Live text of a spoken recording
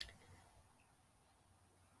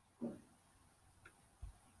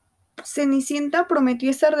Cenicienta prometió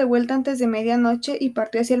estar de vuelta antes de medianoche y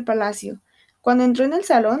partió hacia el palacio. Cuando entró en el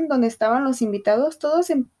salón, donde estaban los invitados, todos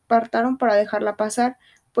se apartaron para dejarla pasar,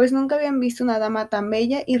 pues nunca habían visto una dama tan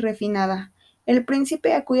bella y refinada. El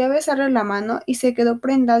príncipe acudió a besarle la mano y se quedó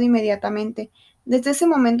prendado inmediatamente. Desde ese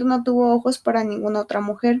momento no tuvo ojos para ninguna otra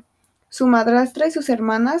mujer. Su madrastra y sus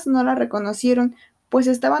hermanas no la reconocieron, pues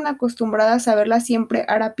estaban acostumbradas a verla siempre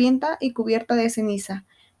harapienta y cubierta de ceniza.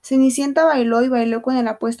 Cenicienta bailó y bailó con el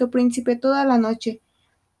apuesto príncipe toda la noche.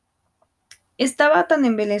 Estaba tan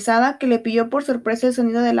embelesada que le pilló por sorpresa el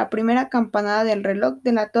sonido de la primera campanada del reloj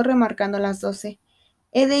de la torre marcando las 12.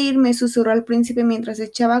 He de irme, susurró el príncipe mientras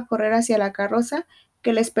echaba a correr hacia la carroza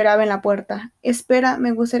que le esperaba en la puerta. Espera,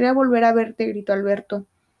 me gustaría volver a verte, gritó Alberto.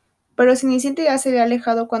 Pero Cenicienta ya se había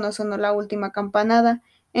alejado cuando sonó la última campanada.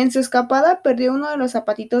 En su escapada perdió uno de los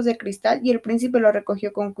zapatitos de cristal y el príncipe lo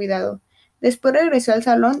recogió con cuidado. Después regresó al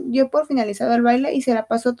salón, dio por finalizado el baile y se la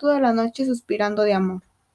pasó toda la noche suspirando de amor.